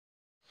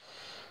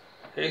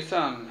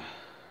Hejsan!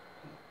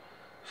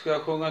 Ska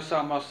jag sjunga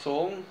samma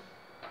sång?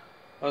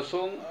 Jag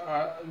sjöng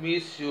I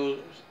miss you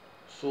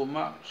so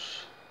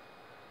much.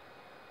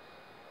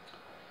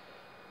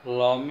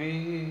 Love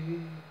me,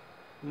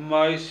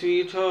 my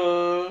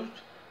sweetheart,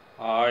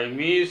 I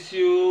miss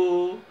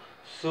you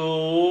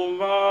so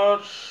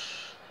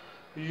much.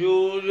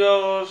 You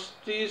just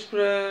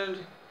spread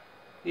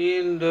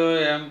in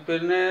the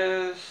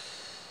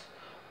emptiness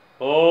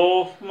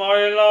of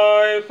my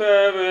life.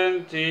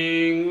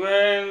 Everything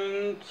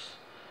went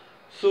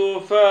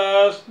so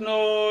fast.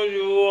 No,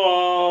 you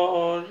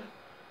are.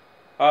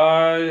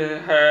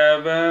 I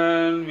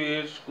haven't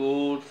wished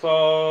good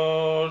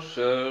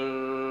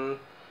fortune.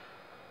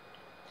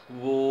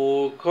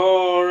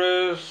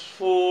 Chorus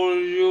for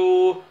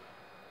you,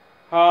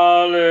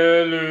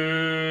 hallelujah,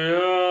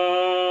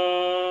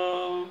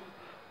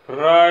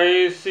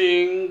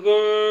 praising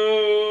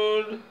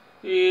good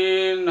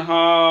in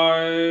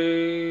heights.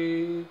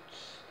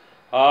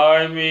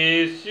 I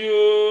miss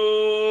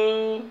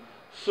you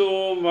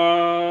so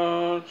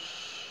much,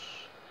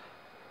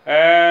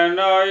 and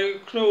I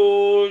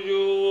know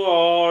you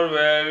are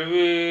well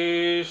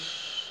wished.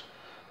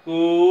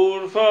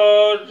 Good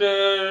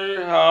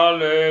Father,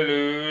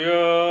 hallelujah.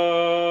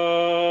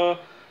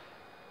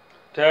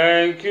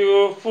 Thank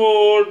you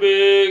for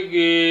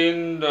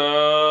being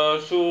the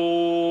Son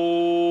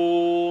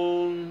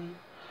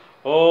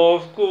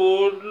of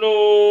good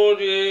Lord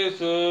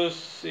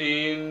Jesus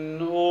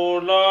in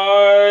our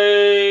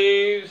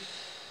lives.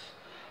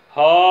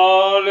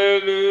 Hallelujah.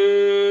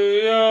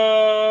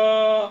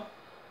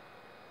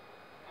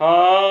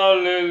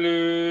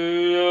 Hallelujah.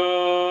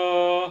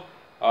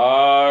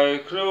 I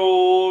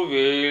crow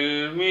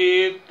will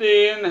meet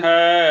in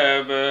heaven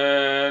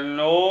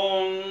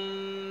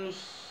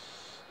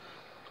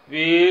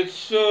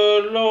with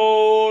the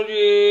Lord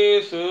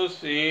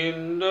Jesus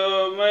in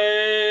the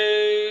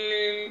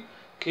mail,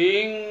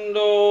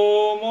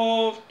 kingdom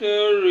of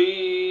the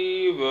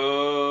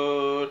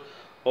river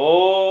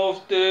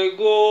of the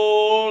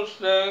gods.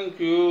 Thank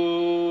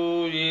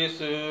you,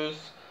 Jesus.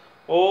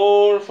 Oh,